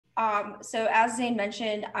So as Zane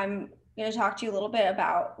mentioned, I'm going to talk to you a little bit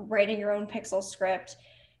about writing your own PxL script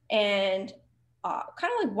and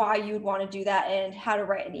kind of like why you would want to do that and how to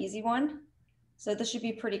write an easy one. So this should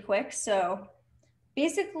be pretty quick. So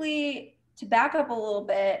basically, to back up a little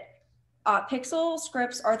bit, PxL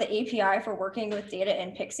scripts are the API for working with data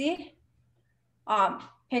in Pixie.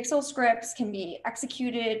 PxL scripts can be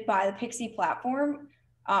executed by the Pixie platform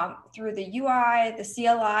through the UI, the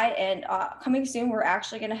CLI, and coming soon, we're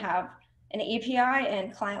actually going to have an API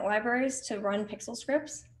and client libraries to run PxL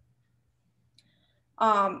scripts.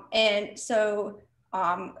 And so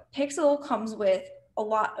PxL comes with a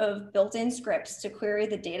lot of built-in scripts to query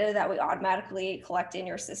the data that we automatically collect in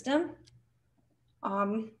your system.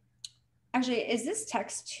 Actually, is this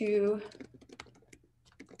text too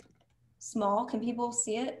small? Can people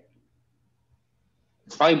see it?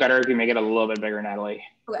 It's probably better if you make it a little bit bigger, Natalie.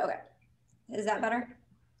 Okay. Is that better?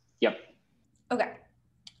 Yep. Okay,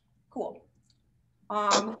 cool.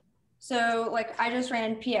 So like I just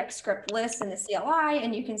ran PX script list in the CLI,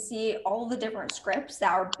 and you can see all the different scripts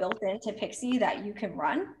that are built into Pixie that you can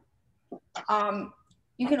run.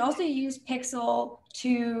 You can also use PxL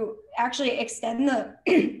to actually extend the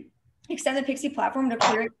Pixie platform to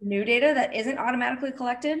query new data that isn't automatically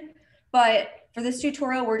collected. But for this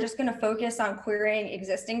tutorial, we're just going to focus on querying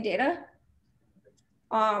existing data.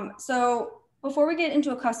 So before we get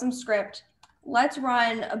into a custom script, let's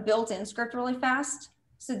run a built-in script really fast.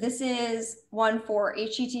 So this is one for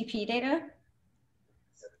HTTP data.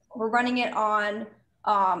 We're running it on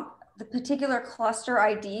the particular cluster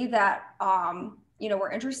ID that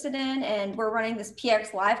we're interested in, and we're running this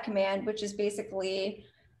PX live command, which is basically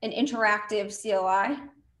an interactive CLI.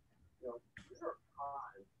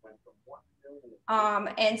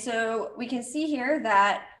 And so we can see here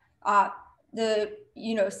that the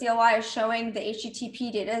CLI is showing the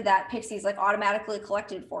HTTP data that Pixie's like automatically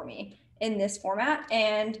collected for me in this format.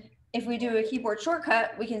 And if we do a keyboard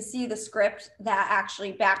shortcut, we can see the script that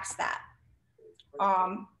actually backs that.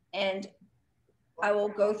 And I will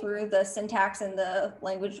go through the syntax and the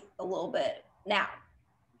language a little bit now.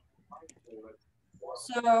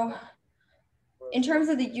 So in terms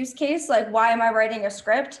of the use case, like why am I writing a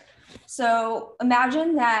script? So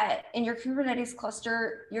imagine that in your Kubernetes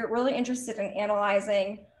cluster, you're really interested in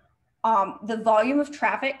analyzing the volume of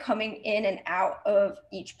traffic coming in and out of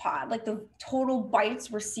each pod, like the total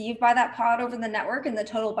bytes received by that pod over the network and the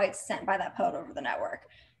total bytes sent by that pod over the network,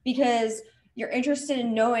 because you're interested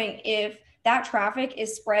in knowing if that traffic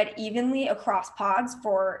is spread evenly across pods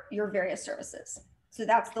for your various services. So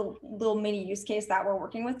that's the little mini use case that we're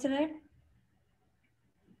working with today.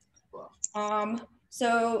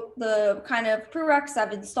 So the kind of prereqs,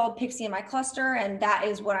 I've installed Pixie in my cluster, and that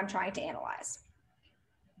is what I'm trying to analyze.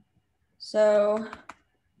 So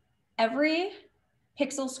every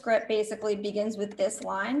PxL script basically begins with this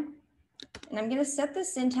line. And I'm going to set the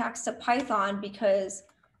syntax to Python because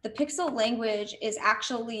the PxL language is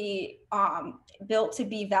actually built to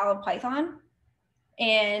be valid Python.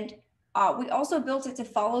 And we also built it to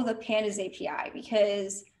follow the Pandas API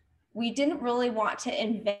because we didn't really want to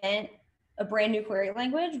invent a brand new query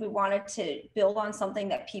language. We wanted to build on something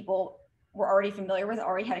that people were already familiar with,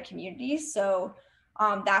 already had a community. So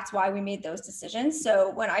that's why we made those decisions. So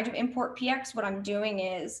when I do import PX, what I'm doing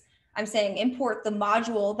is I'm saying import the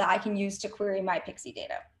module that I can use to query my Pixie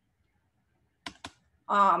data.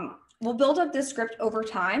 We'll build up this script over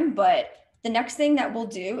time, but the next thing that we'll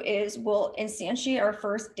do is we'll instantiate our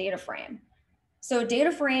first data frame. So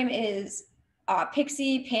data frame is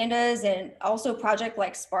Pixie, Pandas, and also project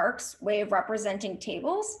like Spark's way of representing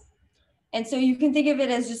tables. And so you can think of it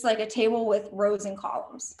as just like a table with rows and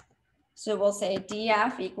columns. So we'll say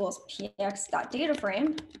df equals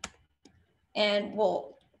px.dataframe, and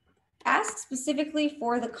we'll ask specifically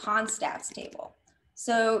for the constats table.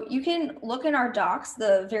 So you can look in our docs,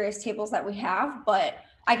 the various tables that we have, but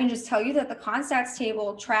I can just tell you that the constats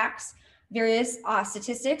table tracks various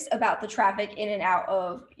statistics about the traffic in and out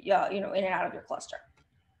of, in and out of your cluster.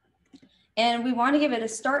 And we want to give it a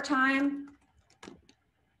start time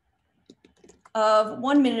of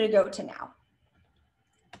 1 minute ago to now.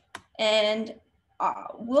 And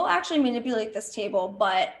we'll actually manipulate this table,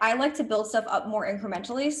 but I like to build stuff up more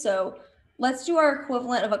incrementally. So let's do our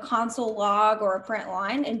equivalent of a console log or a print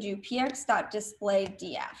line and do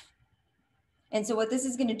px.displaydf. And so what this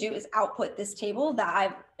is going to do is output this table that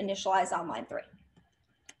I've initialized on line 3.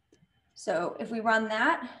 So if we run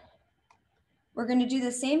that, we're going to do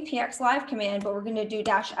the same px live command, but we're going to do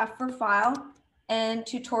 -f for file and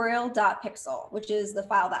tutorial.pxl, which is the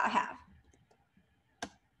file that I have.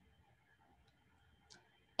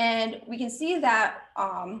 And we can see that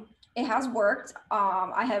it has worked.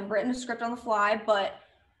 I have written a script on the fly, but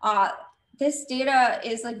this data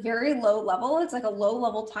is like very low level. It's like a low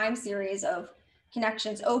level time series of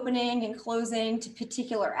connections opening and closing to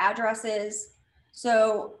particular addresses.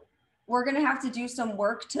 So we're going to have to do some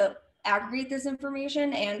work to aggregate this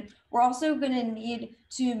information. And we're also going to need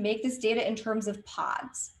to make this data in terms of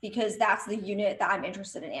pods, because that's the unit that I'm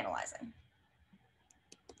interested in analyzing.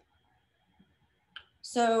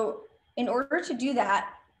 So in order to do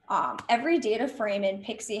that, every data frame in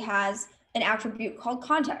Pixie has an attribute called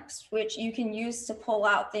context, which you can use to pull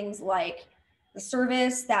out things like the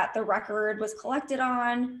service that the record was collected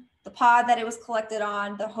on, the pod that it was collected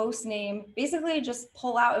on, the host name, basically just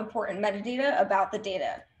pull out important metadata about the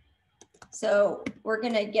data. So we're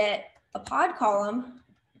going to get a pod column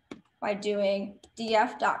by doing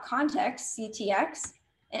df.context ctx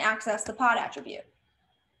and access the pod attribute.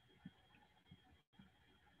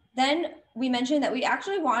 Then we mentioned that we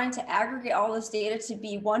actually wanted to aggregate all this data to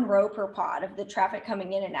be one row per pod of the traffic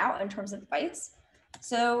coming in and out in terms of bytes.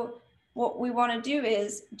 So what we want to do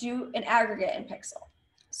is do an aggregate in PxL.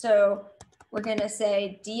 So we're going to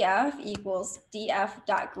say df equals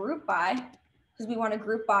df.groupBy, because we want to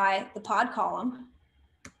group by the pod column.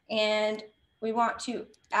 And we want to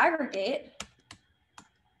aggregate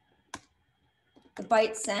the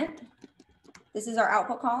bytes sent. This is our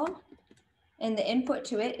output column. And the input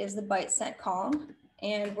to it is the bytes sent column.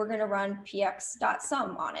 And we're going to run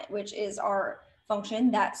px.sum on it, which is our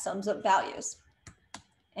function that sums up values.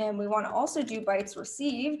 And we want to also do bytes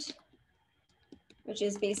received, which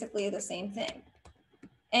is basically the same thing.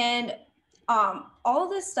 And all of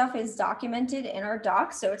this stuff is documented in our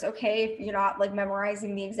docs, so it's okay if you're not like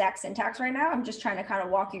memorizing the exact syntax right now. I'm just trying to kind of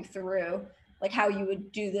walk you through like how you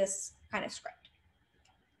would do this kind of script.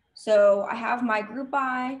 So I have my group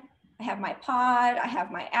by, I have my pod, I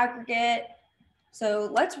have my aggregate. So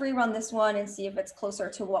let's rerun this one and see if it's closer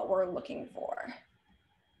to what we're looking for.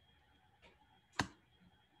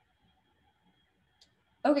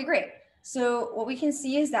 Okay, great. So what we can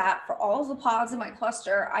see is that for all of the pods in my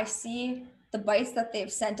cluster, I see the bytes that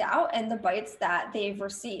they've sent out and the bytes that they've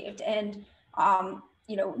received. And,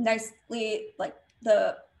 you know, nicely, like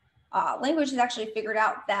the language has actually figured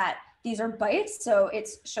out that these are bytes. So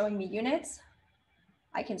it's showing me units.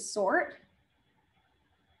 I can sort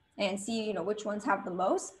and see, you know, which ones have the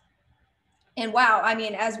most. And wow, I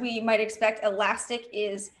mean, as we might expect, Elastic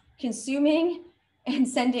is consuming and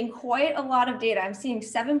sending quite a lot of data. I'm seeing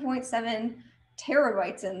 7.7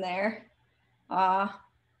 terabytes in there.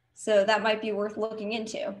 So that might be worth looking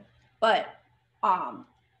into. But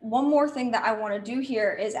one more thing that I want to do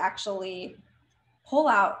here is actually pull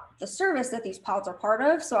out the service that these pods are part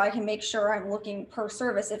of, so I can make sure I'm looking per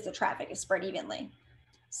service if the traffic is spread evenly.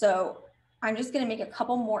 So I'm just going to make a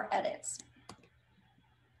couple more edits.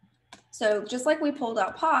 So just like we pulled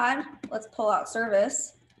out pod, let's pull out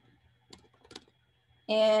service.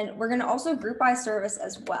 And we're going to also group by service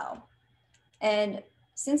as well. And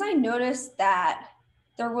since I noticed that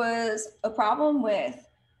there was a problem with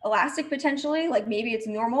Elastic potentially, like maybe it's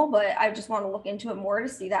normal, but I just want to look into it more to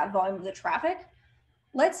see that volume of the traffic,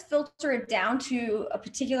 let's filter it down to a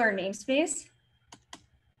particular namespace.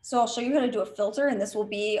 So I'll show you how to do a filter, and this will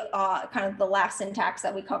be kind of the last syntax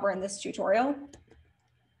that we cover in this tutorial.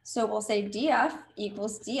 So we'll say df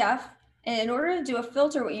equals df. And in order to do a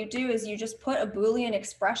filter, what you do is you just put a Boolean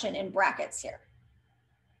expression in brackets here.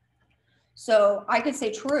 So I could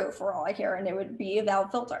say true for all I care, and it would be a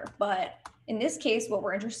valid filter. But in this case, what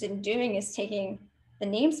we're interested in doing is taking the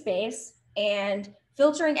namespace and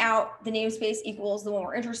filtering out the namespace equals the one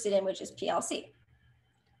we're interested in, which is PLC.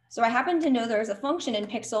 So I happen to know there's a function in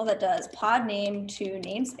PxL that does pod name to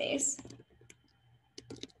namespace.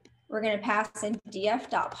 We're going to pass in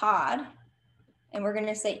df.pod. And we're going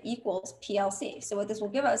to say equals PLC. So what this will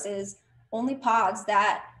give us is only pods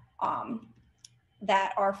that,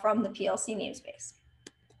 that are from the PLC namespace.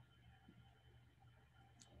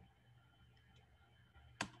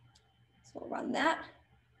 So we'll run that.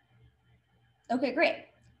 Okay, great.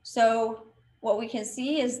 So what we can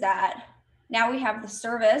see is that now we have the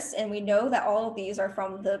service, and we know that all of these are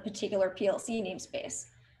from the particular PLC namespace.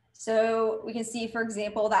 So we can see, for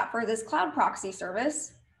example, that for this cloud proxy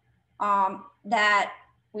service, that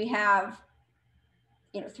we have,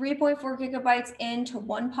 you know, 3.4 gigabytes into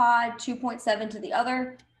one pod, 2.7 to the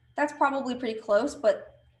other. That's probably pretty close,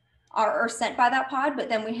 but are sent by that pod. But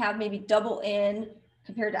then we have maybe double in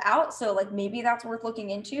compared to out. So like maybe that's worth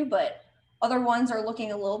looking into, but other ones are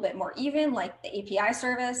looking a little bit more even, like the API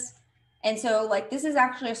service. And so like this is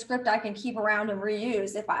actually a script I can keep around and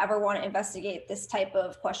reuse if I ever want to investigate this type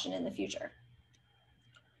of question in the future.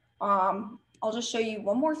 I'll just show you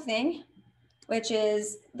one more thing, which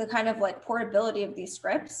is the kind of like portability of these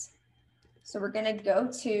scripts. So we're going to go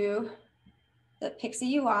to the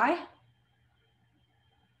Pixie UI,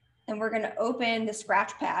 and we're going to open the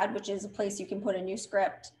Scratchpad, which is a place you can put a new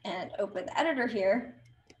script, and open the editor here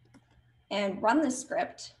and run this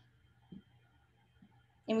script.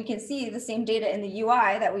 And we can see the same data in the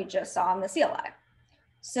UI that we just saw in the CLI.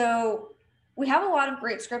 So we have a lot of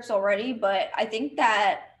great scripts already, but I think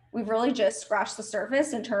that we've really just scratched the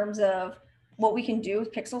surface in terms of what we can do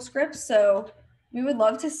with PxL scripts. So we would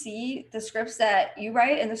love to see the scripts that you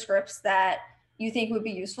write and the scripts that you think would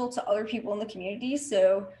be useful to other people in the community.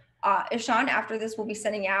 So Ishan, after this, will be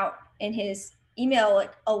sending out in his email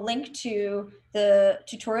like a link to the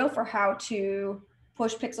tutorial for how to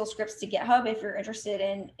push PxL scripts to GitHub if you're interested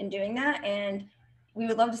in doing that. And we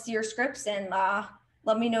would love to see your scripts, and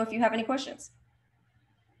let me know if you have any questions.